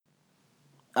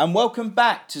And welcome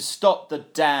back to Stop the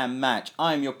Damn Match.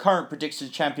 I am your current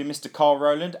predictions champion, Mr. Carl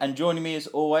Rowland, and joining me as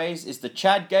always is the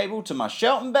Chad Gable to my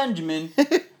Shelton Benjamin,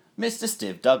 Mr.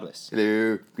 Steve Douglas.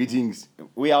 Hello, greetings.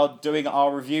 We are doing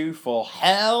our review for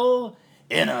Hell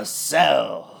in a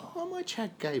Cell. Why am I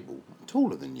Chad Gable? I'm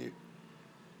taller than you.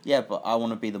 Yeah, but I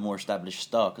want to be the more established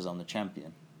star because I'm the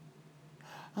champion.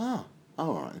 All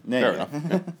right. Fair enough.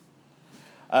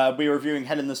 We're reviewing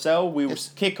Hell in the Cell. We will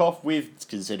kick off with,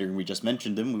 considering we just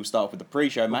mentioned them, we'll start off with the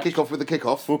pre-show match. Kick off with the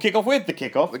kickoff. We'll kick off with the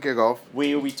kickoff. The kickoff.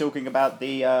 We will be talking about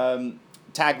the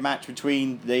tag match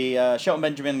between the Shelton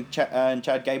Benjamin and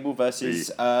Chad Gable versus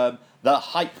the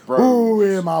Hype Bros. Ooh,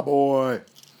 yeah, my boy.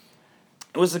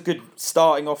 It was a good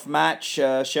starting off match.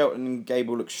 Shelton and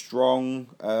Gable looked strong.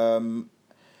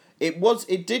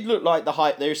 It did look like the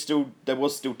Hype. There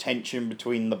was still tension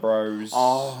between the bros.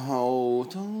 Oh,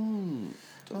 don't.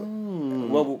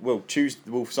 Well,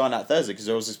 we'll sign out Thursday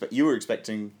because you were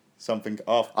expecting something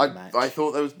after the match. I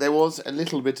thought there was a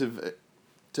little bit of a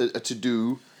to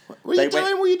do. What are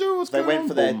you doing? What's They going went on,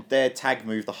 for Boom? their tag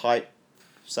move, the Hype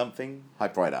something.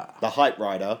 Hype Rider. The Hype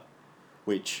Rider,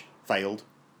 which failed.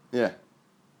 Yeah.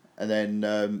 And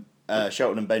then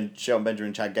Shelton Benjamin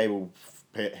and Chad Gable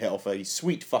hit off a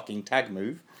sweet fucking tag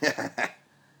move.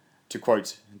 To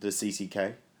quote the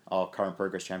CCK, our current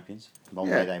Progress champions. Long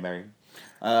may they marry.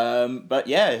 But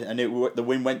yeah, and the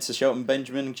win went to Shelton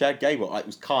Benjamin and Chad Gable. It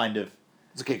was kind of...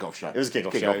 It's a kickoff show. It was a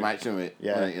kickoff show. Kickoff match, isn't it?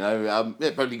 Yeah.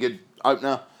 Probably good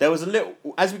opener. There was a little...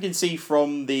 As we can see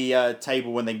from the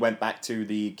table when they went back to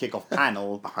the kickoff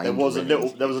panel, there was a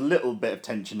little bit of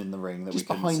tension in the ring that Just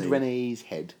we couldn't see. behind Renee's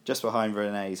head. Just behind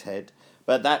Renee's head.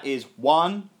 But that is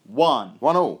 1-1.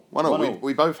 1-1.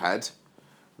 We both had.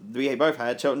 We both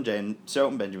had Shelton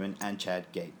Benjamin and Chad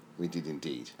Gable. We did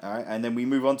indeed. All right, and then we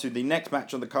move on to the next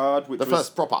match on the card, which The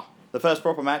first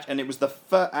proper match, and it was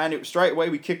straight away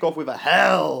we kick off with a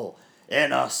Hell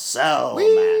in a Cell match.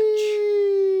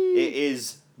 It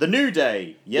is the New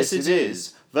Day, yes it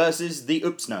is, versus the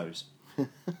Oops Nose.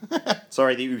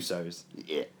 Sorry, the Usos.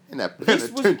 Yeah, in that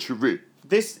penitentiary.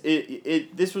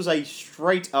 This was a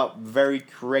straight up very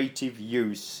creative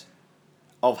use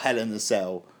of Hell in a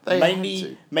Cell.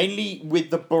 Mainly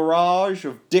with the barrage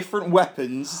of different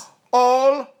weapons.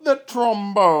 All the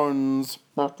trombones.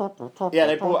 Yeah,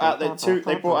 they brought out their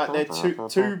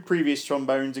two previous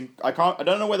trombones, and I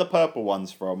don't know where the purple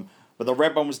one's from, but the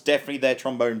red one was definitely their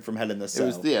trombone from Hell in the Cell. It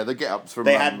was the get-ups from...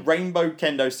 They had rainbow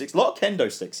kendo sticks. A lot of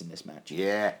kendo sticks in this match.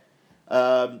 Yeah.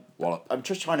 Wallop. I'm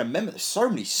just trying to remember. There's so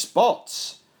many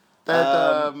spots. They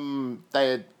had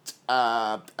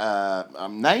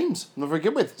names. I'm not very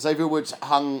good with. Xavier Woods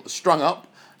strung up.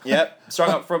 Yep,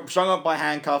 strung up by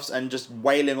handcuffs and just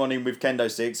wailing on him with kendo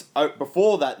sticks.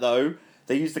 Before that, though,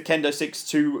 they used the kendo sticks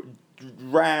to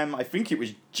ram. I think it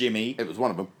was Jimmy. It was one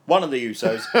of them. One of the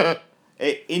Usos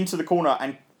into the corner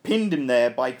and pinned him there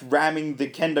by ramming the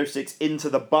kendo sticks into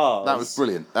the bars. That was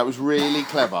brilliant. That was really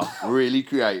clever, really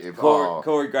creative.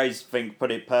 Corey Graves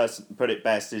put it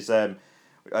best is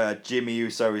Jimmy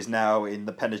Uso is now in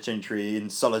the penitentiary in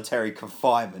solitary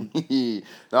confinement.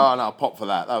 No, pop for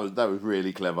that. That was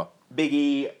really clever.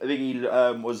 Biggie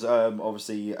was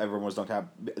obviously everyone was knocked out.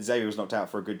 Xavier was knocked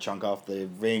out for a good chunk after the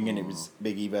ring, and it was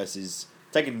Biggie versus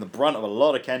taking the brunt of a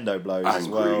lot of kendo blows as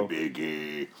well.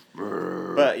 Biggie.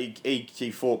 But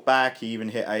he fought back. He even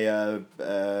hit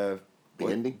a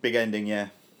big ending, yeah.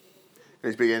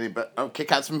 It's big ending, but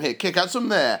kick outs from here, kick outs from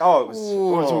there. Oh,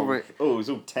 it was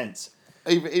all tense.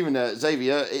 Even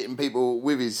Xavier hitting people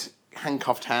with his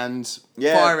handcuffed hands,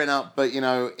 yeah. Firing up. But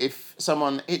if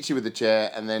someone hits you with a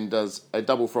chair and then does a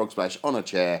double frog splash on a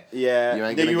chair, yeah, you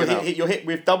ain't gonna get up. You're hit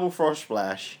with double frog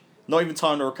splash. Not even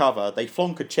time to recover. They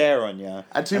flonk a chair on you,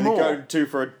 and they go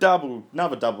for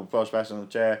another double frog splash on the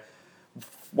chair.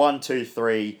 1, 2,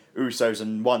 3 Usos,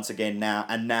 and once again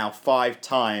now 5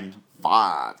 times.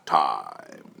 5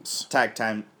 times Tag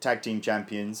team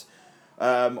champions.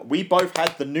 We both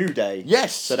had the New Day.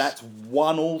 Yes. So that's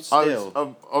 1-1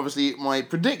 still. Obviously, my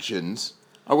predictions,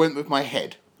 I went with my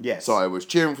head. Yes. So I was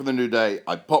cheering for the New Day.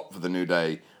 I popped for the New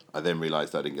Day. I then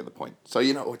realised I didn't get the point. So,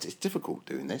 it's difficult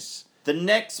doing this. The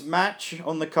next match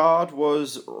on the card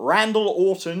was Randall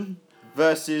Orton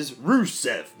versus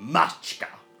Rusev Machka.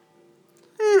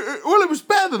 Well, it was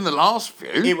better than the last few.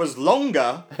 It was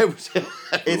longer.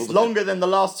 It's longer than the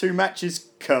last 2 matches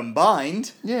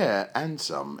combined. Yeah, and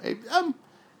some.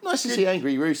 Nice to see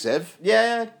angry Rusev.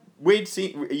 Yeah, we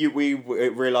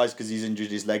realised because he's injured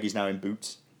his leg, he's now in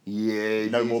boots. Yeah.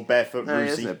 No more barefoot No, he Rusey.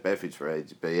 hasn't had barefoot for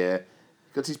ages, but yeah.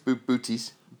 Got his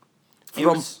booties.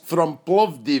 From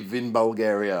Plovdiv in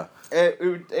Bulgaria.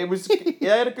 It was. They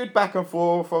had a good back and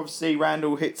forth. Obviously,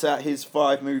 Randall hits out his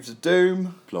 5 moves of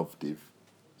doom. Plovdiv.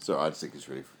 Sorry, I just think it's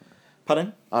really...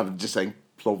 Pardon? I'm just saying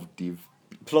Plovdiv.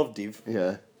 Plovdiv.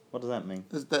 Yeah. What does that mean?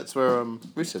 That's where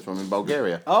Rusev's from in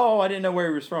Bulgaria. Oh, I didn't know where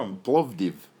he was from.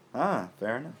 Plovdiv. Ah,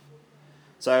 fair enough.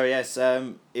 So yes,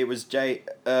 it was Jay.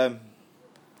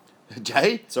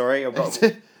 Jay? Sorry, I've got.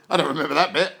 I don't remember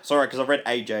that bit. Sorry, because I read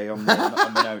AJ on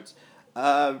the notes.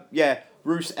 Yeah,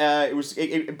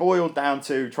 It boiled down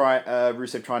to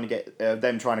Rusev trying to get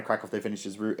them trying to crack off their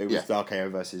finishes. It was the RKO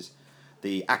versus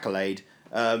the Accolade.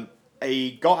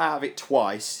 He got out of it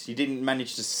twice. He didn't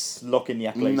manage to lock in the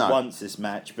Accolades once this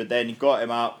match, but then he got him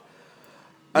up.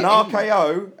 An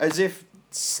RKO as if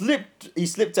he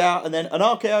slipped out, and then an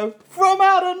RKO from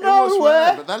out of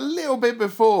nowhere. But that little bit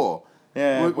before.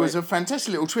 Yeah, was a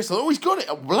fantastic little twist. Oh, he's got it.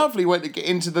 A lovely way to get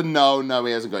into the no,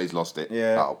 he hasn't got it. He's lost it.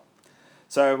 Yeah. Oh.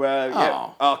 So,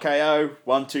 RKO,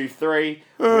 1, 2, 3.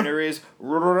 Winner is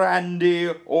Randy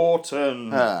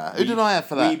Orton. Who did I have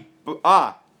for that?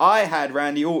 I had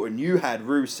Randy Orton. You had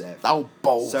Rusev. Oh,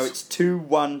 balls. So it's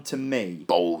 2-1 to me.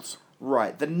 Balls.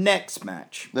 Right, the next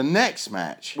match.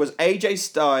 Was AJ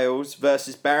Styles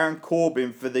versus Baron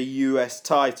Corbin for the US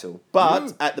title.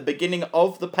 But at the beginning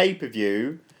of the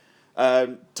pay-per-view...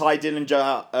 Ty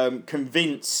Dillinger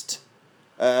convinced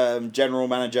General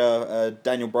Manager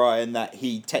Daniel Bryan that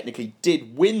he technically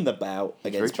did win the bout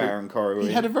against Baron Corbin.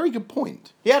 He had a very good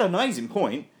point. He had an amazing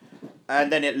point.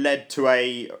 And then it led to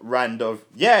a round of,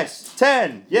 yes,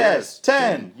 10, yes,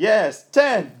 10, yes,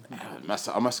 10.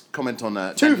 I must comment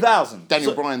on 2,000.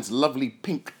 Daniel Bryan's lovely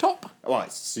pink top. Well,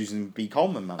 it's Susan B.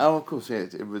 Coleman, man. Oh, of course, yeah.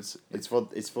 It was... It's for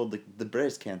the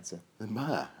breast cancer.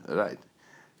 Right.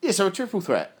 Yeah, so a triple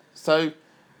threat. So,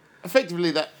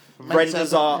 effectively, that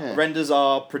renders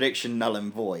our prediction null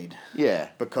and void. Yeah,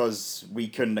 because we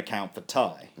couldn't account for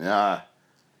Ty. Yeah.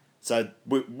 So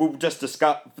we'll just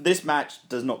discuss. This match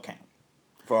does not count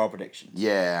for our predictions.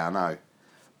 Yeah, I know.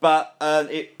 But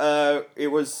it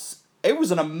was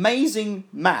an amazing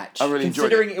match. I really enjoyed it.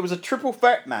 Considering it was a triple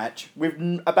threat match with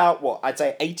about I'd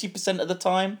say 80% of the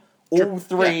time all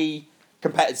three.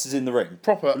 Competitors in the ring.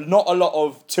 Proper. Not a lot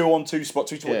of 2-on-2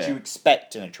 spots, which is what you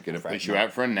expect in a triple threat. Going to push you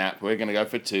out for a nap. We're going to go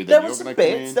for 2. There was a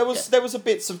bit. There was a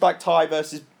bits of like Ty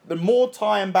versus, but more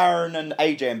Ty and Baron and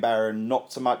AJ and Baron.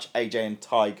 Not so much AJ and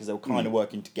Ty because they were kind of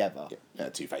working together. Yeah,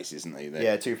 two faces, isn't he?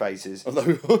 Yeah, two faces.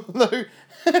 Although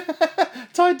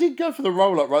Ty did go for the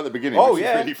roll up right at the beginning. Which was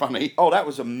really funny. Oh, that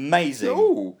was amazing.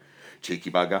 Ooh, cheeky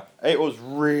bugger. It was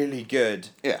really good.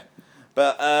 Yeah.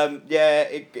 But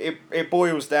it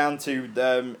boils down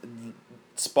to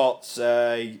spots.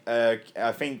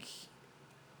 I think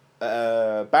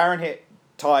Baron hit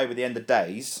Ty with the end of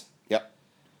days. Yep.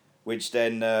 Which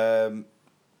then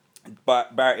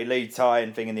Barrett lead Ty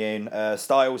and thing in the end.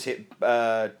 Styles hit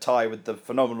Ty with the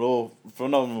phenomenal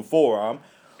forearm,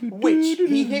 which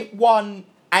he hit one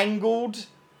angled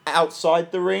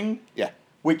outside the ring. Yeah.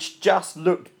 Which just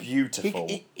looked beautiful.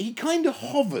 He kind of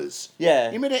hovers.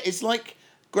 Yeah. It's like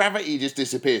gravity just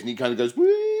disappears and he kind of goes...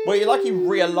 Wee! Well, he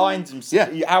realigns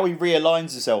himself. Yeah. How he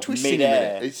realigns himself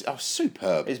mid-air. It's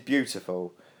superb. It's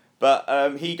beautiful.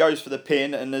 But he goes for the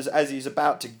pin, and as he's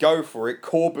about to go for it,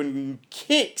 Corbin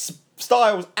kicks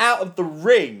Styles out of the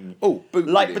ring. Oh,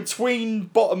 like between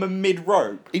bottom and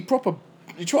mid-rope. He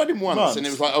tried him once and it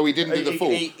was like, he didn't do the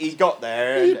fall. He got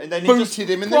there, and then he booted just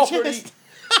him in the chest.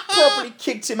 properly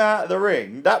kicked him out of the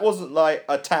ring. That wasn't like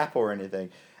a tap or anything.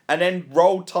 And then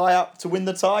rolled Ty up to win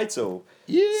the title.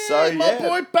 Yeah, so, my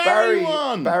boy Barry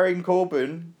won. Baron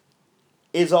Corbin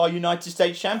is our United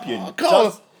States champion.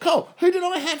 Oh, Cole, who did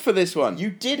I have for this one? You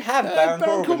did have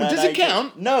Baron Corbin. Does it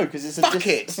count? No, because it's a... Fuck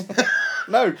it.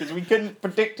 No, because we couldn't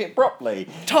predict it properly.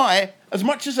 Ty, as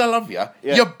much as I love you,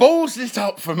 your balls lit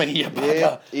up for me, you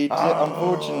bugger.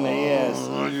 Unfortunately, yes.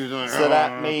 So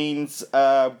that means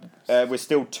we're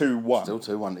still 2-1. Still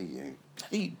 2-1 to you.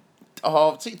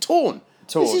 See, torn.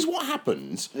 This is what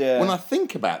happens when I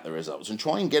think about the results and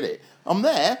try and get it. I'm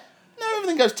there. Now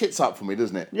everything goes tits up for me,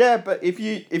 doesn't it? Yeah, but if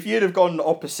you'd have gone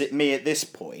opposite me at this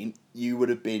point, you would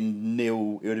have been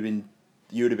nil. You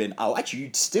would have been. Oh,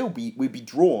 actually, we'd be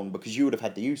drawn because you would have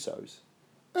had the Usos.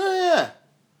 Oh yeah.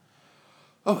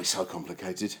 Oh, it's so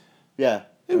complicated. Yeah.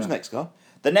 Who was next, Carl?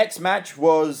 The next match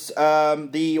was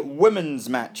the women's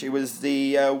match. It was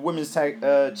the women's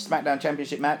SmackDown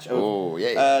Championship match. Oh,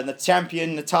 yeah. The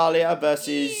champion, Natalya,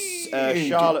 versus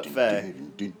Charlotte Flair.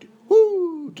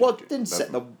 What didn't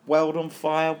set the world on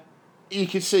fire? You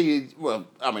could see,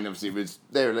 obviously it was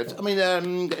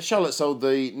there. Charlotte sold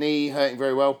the knee hurting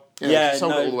very well. She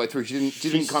sold it all the way through. She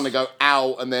didn't kind of go,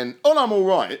 ow, and then, I'm all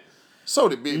right.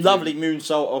 Sold it beautifully. Lovely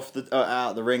moonsault off the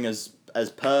out of the ring as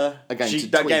per. But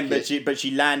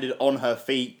she landed on her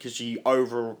feet because she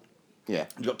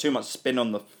got too much spin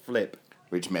on the flip.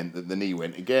 Which meant that the knee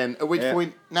went again, at which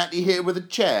point Natty hit her with a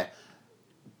chair.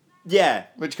 Yeah.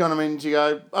 Which kind of means you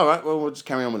go, all right, well, we'll just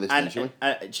carry on with this then, shall we?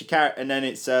 And then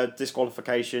it's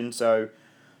disqualification, so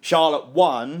Charlotte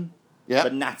won,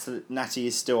 but Natty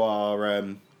is still our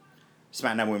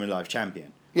SmackDown Women Live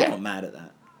champion. Yeah. I'm not mad at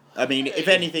that. I mean, if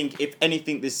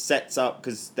anything, this sets up,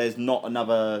 because there's not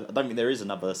another, I don't think there is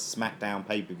another SmackDown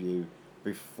pay-per-view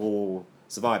before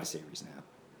Survivor Series now.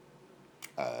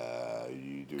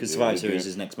 Because Survivor Series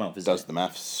is next month, isn't it? Does the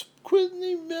maths?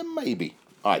 Maybe.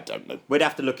 I don't know. We'd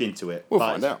have to look into it. We'll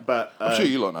find out. But I'm sure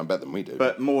you lot know better than we do.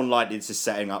 But more than likely, it's just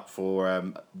setting up for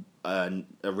a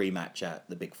rematch at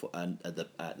the Bigfoot at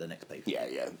the next pay.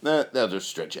 Yeah. They'll just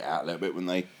stretch it out a little bit when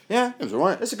they. Yeah, it was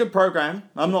alright. It's a good program.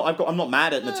 I'm not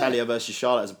mad at Natalya versus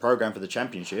Charlotte as a program for the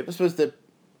championship. I suppose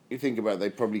you think about it, they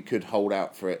probably could hold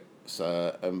out for it.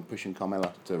 So pushing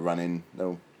Carmella to run in.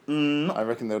 I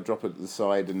reckon they'll drop it to the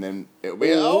side and then it'll be.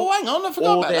 Hang on, I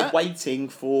forgot about that. Or they're waiting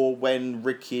for when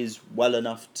Rick is well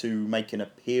enough to make an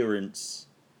appearance.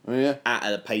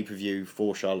 At a pay-per-view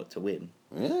for Charlotte to win.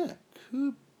 Yeah,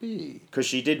 could be. Because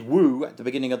she did woo at the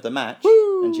beginning of the match,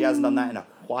 and she hasn't done that in a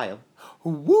while.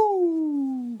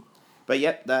 Woo! But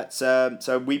that's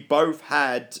so we both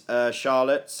had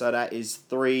Charlotte, so that is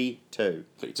 3-2.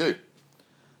 3-2.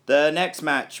 The next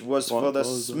match was for the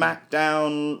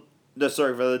SmackDown. For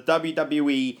the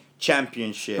WWE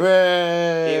Championship.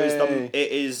 Hooray!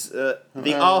 It is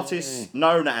the artist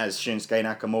known as Shinsuke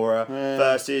Nakamura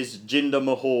versus Jinder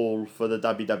Mahal for the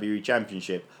WWE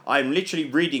Championship. I'm literally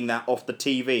reading that off the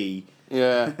TV.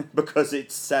 Yeah. Because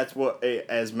that's what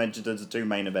it has mentioned as the two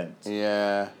main events.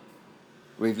 Yeah.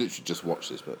 We've literally just watched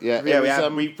this, but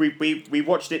we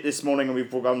watched it this morning and we've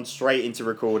gone straight into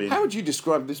recording. How would you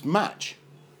describe this match?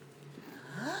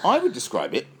 I would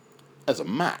describe it as a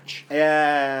match.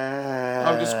 Yeah.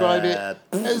 I would describe it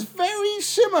as very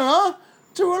similar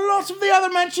to a lot of the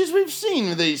other matches we've seen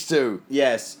with these two.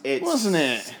 Yes, wasn't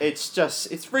it?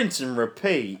 It's rinse and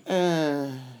repeat.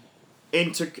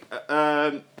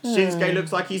 Shinsuke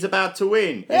looks like he's about to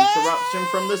win. Interruption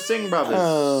from the Singh brothers.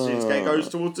 Shinsuke goes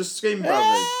towards the Singh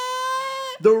brothers.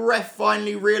 The ref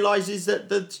finally realises that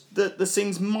the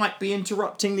Singhs might be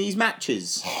interrupting these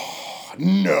matches.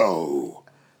 No.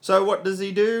 So what does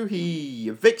he do? He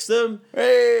evicts them.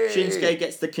 Shinsuke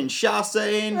gets the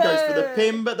Kinshasa in, goes for the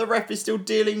pin, but the ref is still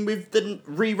dealing with the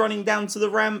rerunning down to the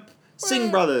ramp. Singh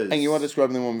brothers. And you are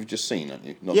describing the one we've just seen, aren't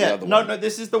you? Not the other one. No,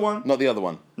 this is the one. Not the other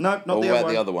one. No, not the other one.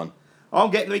 Where the other one?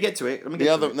 Let me get to it.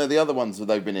 The other ones that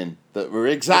they've been in that were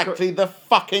exactly the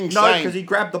fucking same. No, because he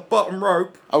grabbed the bottom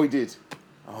rope. Oh, he did.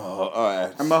 Oh,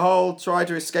 alright. And Mahal tried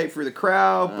to escape through the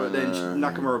crowd, but then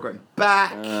Nakamura got him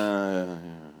back.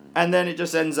 And then it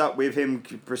just ends up with him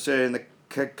pursuing the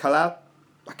Kalal.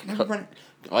 I can never run it.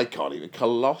 I can't even.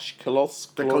 Kalosh? The Kalas?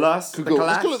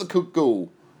 Let's call it the Kugul.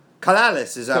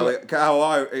 Kalalis is how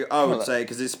I would say it,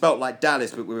 because it's spelt like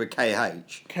Dallas, but with a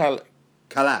KH. Kalas.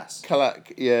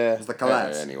 Yeah. It's the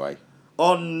Kalas. Anyway.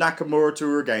 On Nakamura to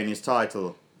regain his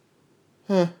title.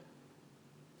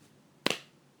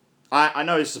 I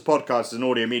know this is a podcast, it's an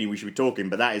audio meeting, we should be talking,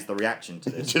 but that is the reaction to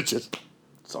this. Just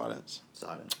silence.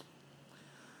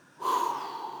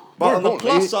 But on the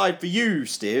plus side for you,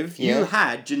 Steve, you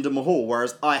had Jinder Mahal,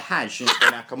 whereas I had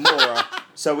Shinsuke Nakamura.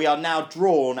 So we are now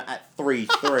drawn at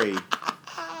 3-3.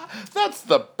 That's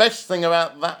the best thing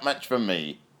about that match for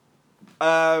me.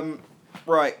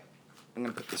 Right. I'm going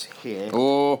to put this here.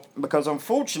 Because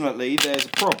unfortunately, there's a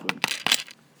problem.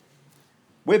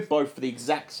 We're both for the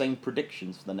exact same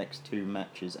predictions for the next two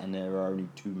matches, and there are only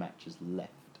two matches left.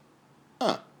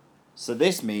 So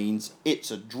this means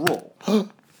it's a draw. Dun,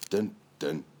 dun,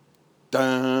 dun.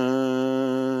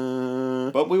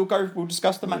 But we'll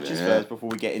discuss the matches first before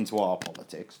we get into our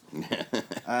politics.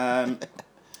 The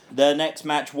next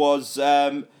match was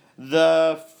the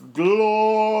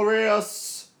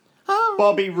glorious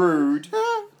Bobby Roode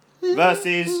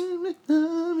versus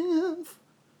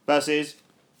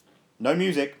no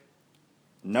music,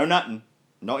 no nothing,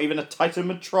 not even a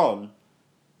Titamatron.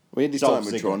 We had this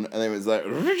Titamatron, and it was like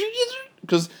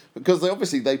because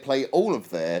they play all of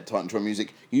their Titantron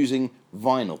music using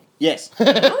vinyl. Yes.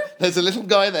 There's a little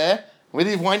guy there with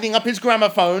his winding up his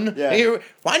gramophone. Yeah. He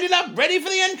wind it up, ready for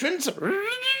the entrance.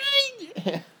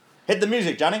 Hit the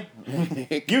music, Johnny.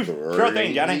 You sure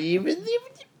thing, Johnny.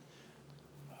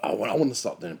 I want to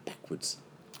start doing it backwards.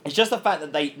 It's just the fact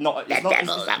that it's not the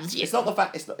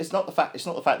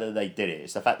fact that they did it.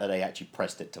 It's the fact that they actually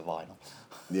pressed it to vinyl.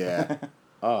 Yeah.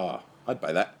 I'd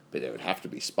buy that, but it would have to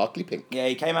be sparkly pink. Yeah,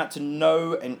 he came out to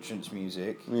no entrance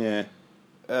music. Yeah.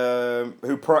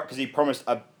 Because he promised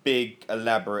a big,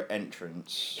 elaborate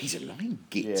entrance. He's a lying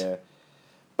git. Yeah.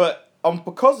 But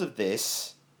because of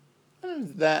this...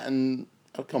 That and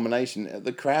a combination,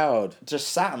 the crowd... just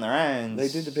sat on their hands. They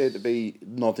did appear to be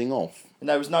nodding off. And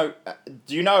there was no...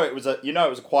 do you know it was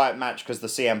a quiet match because the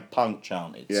CM Punk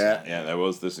chanted? Yeah, there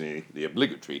was the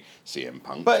obligatory CM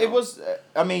Punk. But chant. it was...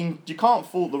 you can't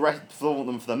fault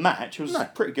them for the match. It was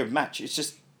a pretty good match. It's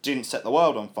just didn't set the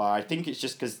world on fire. I think it's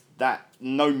just because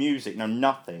no music, no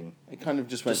nothing. It kind of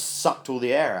just went... Just sucked all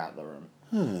the air out of the room.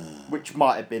 Which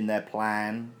might have been their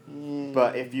plan.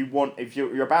 But if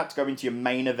you're about to go into your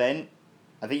main event,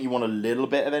 I think you want a little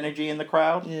bit of energy in the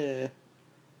crowd. Yeah.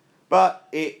 But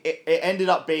it ended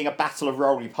up being a battle of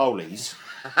roly-polies.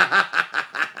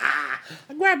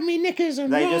 Grab me knickers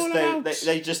and roll out.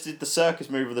 They just did the circus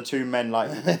move of the two men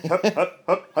like...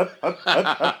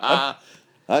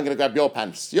 I'm going to grab your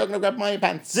pants. You're going to grab my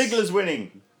pants. Ziggler's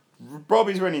winning.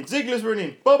 Bobby's winning. Ziggler's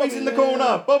winning. Bobby's in the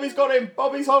corner. Bobby's got him.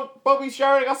 Bobby's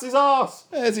showing us his ass.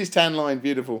 There's his tan line.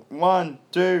 Beautiful. 1,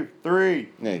 2, 3.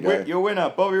 There you go. Your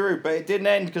winner, Bobby Roode. But it didn't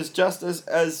end because just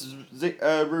as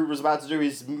Roode was about to do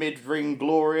his mid-ring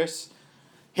glorious,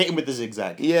 hit him with the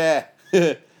zigzag. Yeah.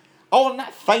 And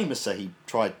that famouser he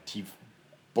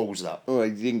balls up. Oh,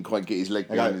 he didn't quite get his leg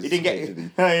behind his He didn't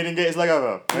get his leg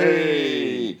over.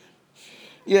 Hey.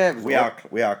 Yeah. We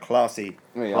are classy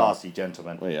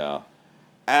gentlemen. We are.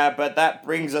 But that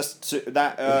brings us to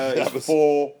that That is was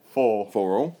 4-4.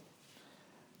 4-all.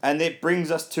 And it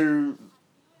brings us to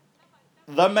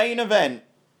the main event.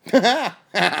 The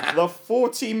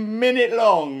 40-minute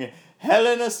long Hell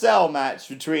in a Cell match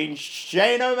between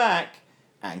Shane O'Mac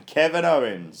and Kevin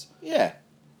Owens. Yeah.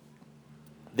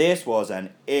 This was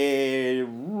a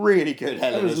really good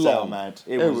Hell in a Cell match.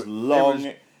 It was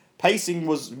long. Pacing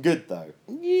was good though.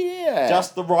 Yeah.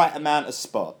 Just the right amount of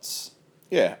spots.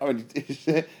 Yeah. I mean,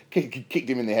 kicked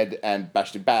him in the head and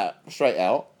bashed him back straight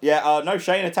out. Yeah. No,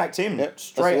 Shane attacked him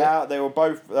straight out. They were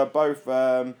both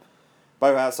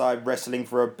outside wrestling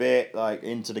for a bit, like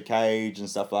into the cage and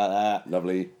stuff like that.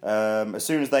 Lovely. As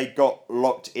soon as they got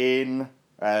locked in,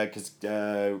 because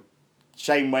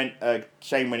Shane went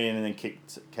in and then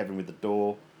kicked Kevin with the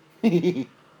door.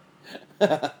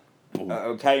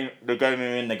 They're going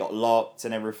in, they got locked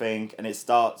and everything, and it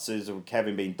starts as with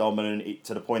Kevin being dominant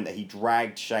to the point that he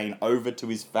dragged Shane over to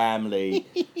his family.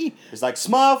 It's like,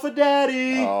 smile for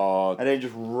daddy! Oh. And then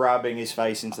just rubbing his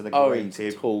face into the grate.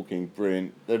 He's talking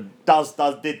brilliant. Did the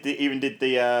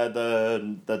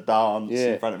dance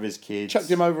in front of his kids. Chucked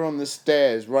him over on the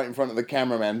stairs right in front of the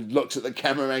cameraman, looks at the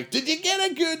cameraman, did you get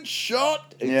a good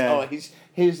shot? Yeah.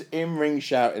 His in-ring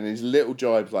shout and his little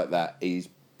jibes like that, he's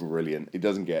brilliant. He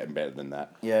doesn't get him better than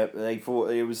that. Yeah, they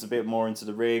thought it was a bit more into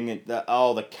the ring.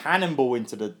 The cannonball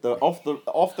into the off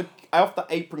the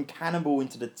apron cannonball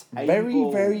into the table.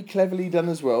 Very, very cleverly done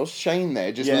as well. Shane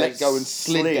there just let go and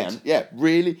slid down. Yeah,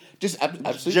 really, just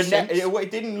absolutely. It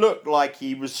didn't look like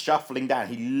he was shuffling down.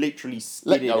 He literally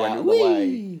slid out of the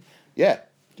way. Yeah,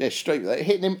 straight with that.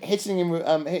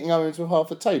 Hitting Owens with half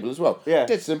the table as well. Yeah,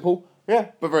 dead simple.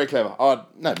 Yeah, but very clever.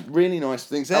 No, really nice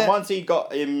things there. And once he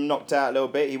got him knocked out a little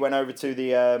bit, he went over to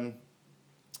the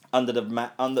went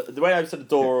over to the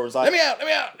door. And was like, let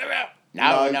me out.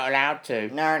 No, you're not allowed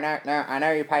to. No. I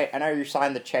know you pay. I know you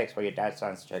signed the checks. Well, your dad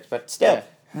signs the checks, but still,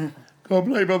 can't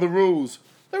play by the rules.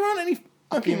 There aren't any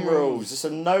fucking rules. It's a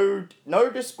no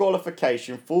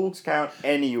disqualification, full count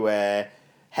anywhere.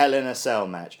 Hell in a Cell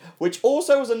match, which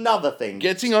also was another thing.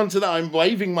 Getting onto that, I'm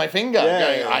waving my finger,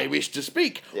 going, I wish to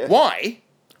speak. Yeah.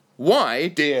 Why,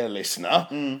 dear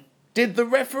listener, did the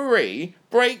referee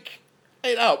break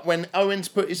it up when Owens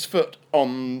put his foot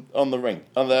on the ring,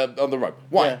 on the rope?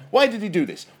 Why? Yeah. Why did he do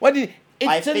this? Why did he?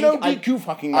 It's a no DQ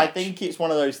fucking match. I think it's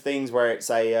one of those things where it's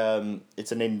an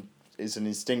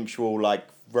instinctual like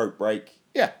rope break.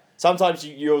 Yeah. Sometimes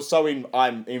you're so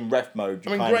I'm in ref mode.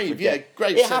 Grave said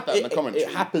that in the commentary. It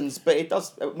happens, but it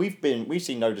does. We've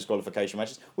seen no disqualification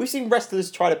matches. We've seen wrestlers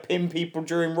try to pin people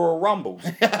during Royal Rumbles.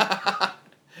 Yeah,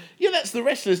 that's the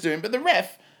wrestlers doing, but the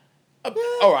ref.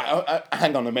 All right,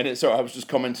 hang on a minute. Sorry, I was just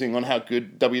commenting on how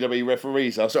good WWE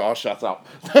referees are. So I'll shut up.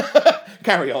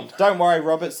 Carry on. Don't worry,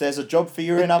 Roberts. There's a job for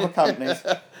you in other companies.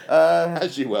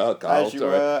 As you were, Carl.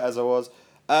 As I was.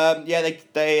 He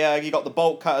got the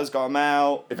bolt cutters, got him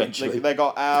out. Eventually, they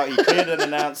got out. He cleared an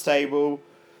announce table.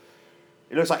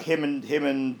 It looks like him and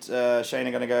Shane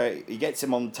are gonna go. He gets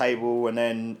him on the table, and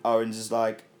then Owens is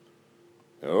like,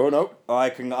 "Oh no, I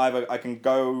can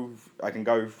go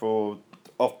for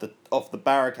off the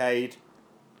barricade,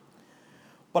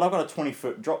 but I've got a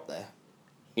 20-foot drop there."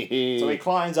 So he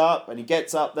climbs up and he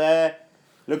gets up there.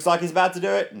 Looks like he's about to do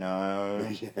it. No.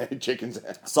 Yeah, chicken's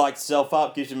out. Psychs himself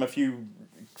up, gives him a few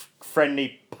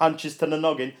friendly punches to the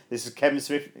noggin. This is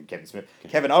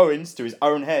Kevin Owens to his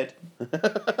own head.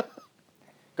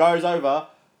 Goes over,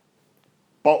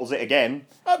 bottles it again.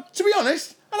 To be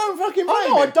honest, I don't fucking blame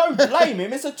No, I him. don't blame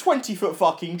him. It's a 20-foot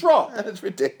fucking drop. That's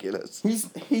ridiculous.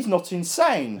 He's not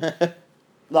insane.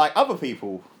 Like other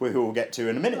people who we'll get to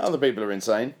in a minute. Other people are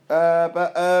insane.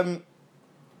 Yeah,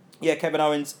 Kevin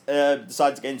Owens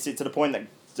decides to get it to the point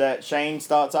that Shane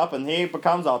starts up, and here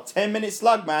becomes our 10-minute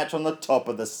slug match on the top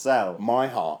of the cell. My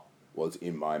heart was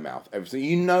in my mouth. Everything,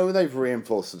 you know, they've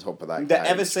reinforced the top of that.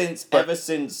 Ever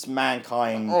since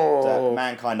Mankind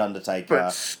Undertaker,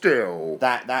 But still,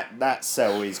 that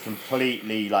cell is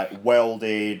completely like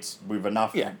welded with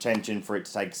enough Yeah. tension for it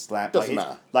to take a slap. Doesn't like,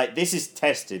 matter. Like this is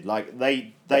tested. Like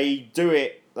they do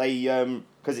it.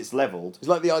 Because it's leveled. it's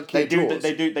like the IKEA drawers.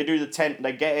 They do the 10.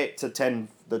 They get it to 10.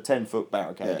 The 10-foot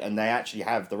barricade, Yeah. and they actually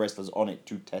have the wrestlers on it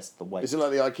to test the weight. Is it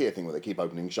like the IKEA thing where they keep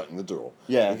opening and shutting the door?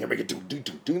 Yeah. And make it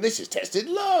do. This is tested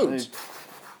loads.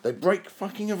 They break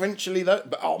fucking eventually though.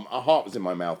 But my heart was in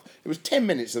my mouth. It was 10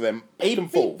 minutes of them back and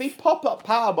forth. He pop up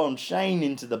powerbomb Shane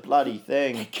into the bloody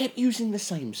They thing. kept using the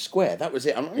same square. That was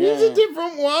it. I'm like, Yeah. here's a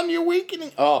different one. You're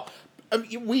weakening.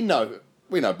 We know.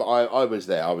 But I was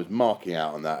there. I was marking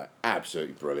out on that.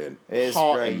 Absolutely brilliant. It's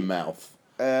heart great. in mouth.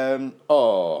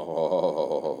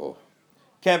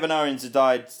 Kevin Owens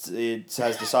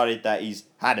has decided that he's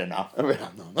had enough. I mean,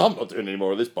 I'm not doing any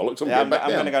more of this bollocks. I'm I'm going back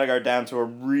down. going to go down to a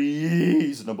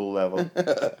reasonable level.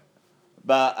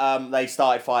 But they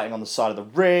started fighting on the side of the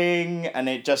ring, and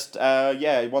it just,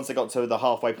 once they got to the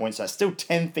halfway point, so it's still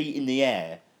 10 feet in the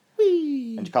air.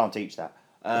 Whee! And you can't teach that.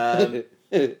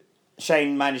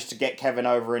 Shane managed to get Kevin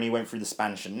over, and he went through the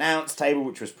Spanish announce table,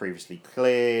 which was previously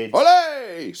cleared.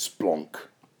 Olé! Splonk.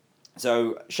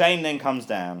 So Shane then comes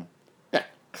down, Yeah.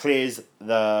 clears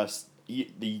the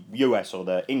US or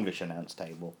the English announce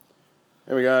table,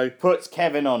 Here we go. puts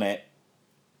Kevin on it.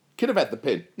 Could have had the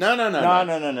pin. No. No.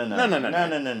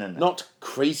 Not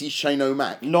crazy Shane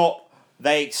O'Mac. Not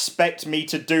they expect me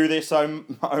to do this,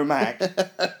 O'Mac.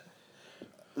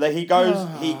 That he goes,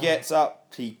 he gets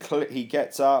up, he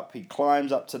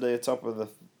climbs up to the top of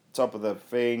the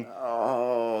thing.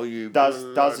 Oh, you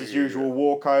Does his usual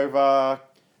walkover.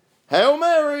 Hail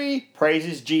Mary!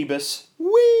 Praises Jeebus.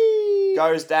 Whee!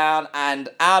 Goes down and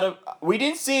we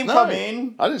didn't see him No, come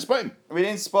in. I didn't spot him. We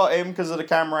didn't spot him because of the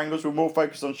camera angles. We're more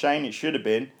focused on Shane. It should have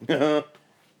been.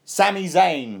 Sami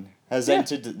Zayn has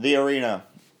entered the arena.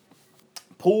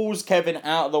 Pulls Kevin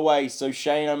out of the way so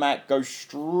Shane O'Mac goes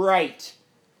straight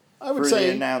through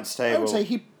the announce table. I would say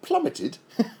he plummeted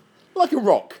like a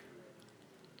rock.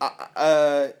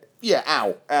 Yeah,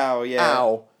 ow. Ow, yeah.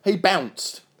 Ow. He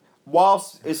bounced.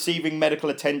 Whilst receiving medical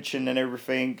attention and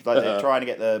everything, like they're trying to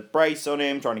get the brace on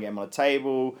him, trying to get him on the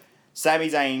table, Sami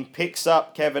Zayn picks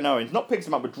up Kevin Owens. Not picks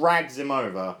him up, but drags him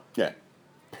over. Yeah.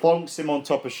 Plonks him on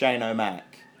top of Shane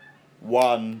O'Mac.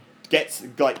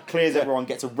 Clears everyone,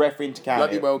 gets a referee to count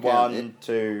Bloody it. well 1, counted.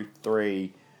 2,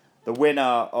 3. The winner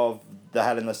of the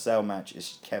Hell in a Cell match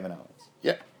is Kevin Owens.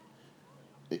 Yeah.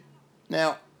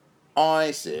 Now,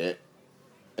 I see it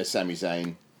as Sami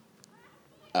Zayn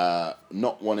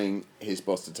not wanting his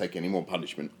boss to take any more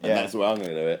punishment. And that's the way I'm going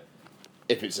to do it.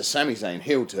 If it's a Sami Zayn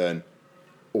heel turn,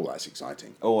 that's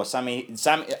exciting. Or Sammy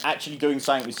actually doing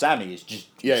something with Sammy is just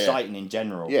exciting in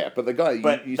general. Yeah, but the guy...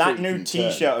 But you that thought new can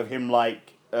T-shirt turn. of him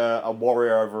like a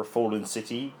warrior over a fallen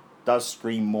city does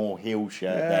scream more heel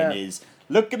shirt than is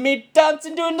look at me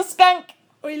dancing doing the skank.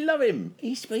 We love him.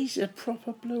 He's a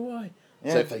proper blue eye.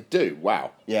 Yeah. So if they do,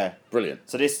 wow. Yeah. Brilliant.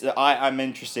 So this, I'm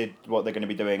interested what they're going to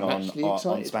be doing on actually on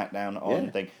excited. SmackDown on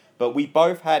Yeah. thing. But we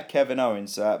both had Kevin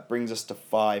Owens, so that brings us to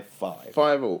 5-5.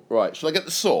 5-5. Right, shall I get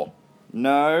the saw?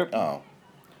 No, Oh.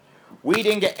 we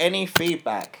didn't get any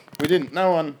feedback. We didn't.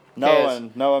 No one No cares.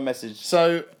 one messaged.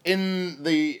 So, in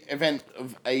the event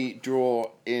of a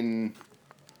draw in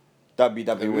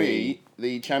WWE.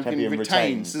 the champion Champion retains,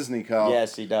 retains. doesn't he, Carl?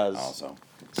 Yes, he does. Also.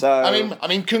 So I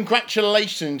mean,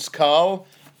 congratulations, Carl.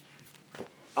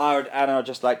 I'd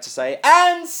just like to say,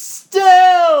 and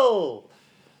still,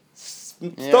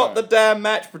 stop the damn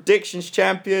match predictions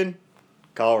champion,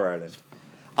 Carl Rowland.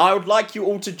 I would like you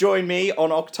all to join me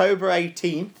on October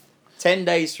 18th, 10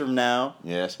 days from now.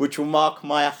 Yes. Which will mark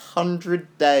my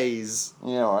 100 days.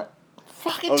 Yeah, all right.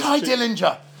 Fucking Oh, Ty shit.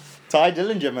 Dillinger. Ty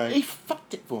Dillinger, mate. He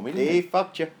fucked it for me, didn't He he?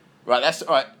 fucked you. Right, that's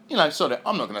all right. You know, sorry,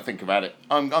 I'm not going to think about it.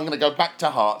 I'm going to go back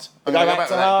to Heart. I'm Go going to back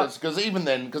to Hart. because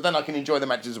then I can enjoy the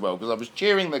match as well. Because I was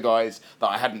cheering the guys that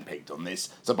I hadn't picked on this.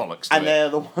 So bollocks to And it. they're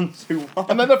the ones who won.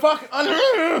 And then the fuck.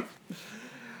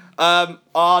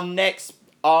 Our next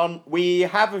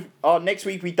next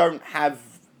week we don't have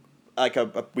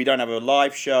we don't have a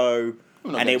live show,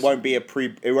 and it won't be a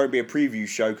preview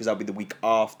show because that'll be the week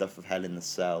after for Hell in the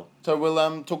Cell. So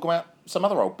we'll talk about some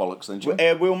other old bollocks then. Shall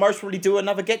we? We'll most probably do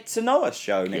another Get to Know Us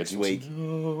show next week.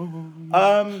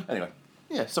 Anyway,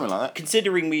 yeah, something like that.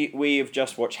 Considering we have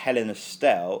just watched Hell in a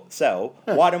Cell,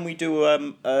 why don't we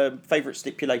do favourite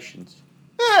stipulations?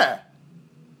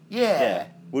 Yeah.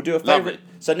 We'll do a favourite.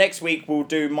 So next week we'll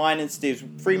do mine and Steve's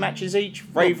 3 matches each.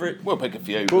 Favourite. We'll pick a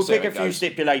few. We'll pick a few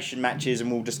stipulation matches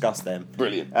and we'll discuss them.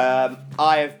 Brilliant.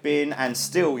 I have been and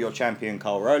still your champion,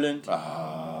 Carl Rowland.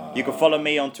 You can follow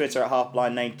me on Twitter at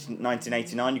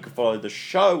Halfblind1989. You can follow the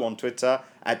show on Twitter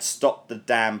at Stop the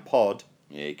Damn Pod.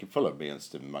 Yeah, you can follow me on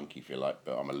Stephen Monkey if you like,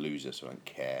 but I'm a loser, so I don't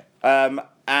care.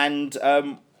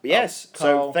 Yes.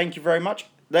 So thank you very much.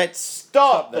 Let's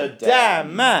start the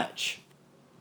damn match.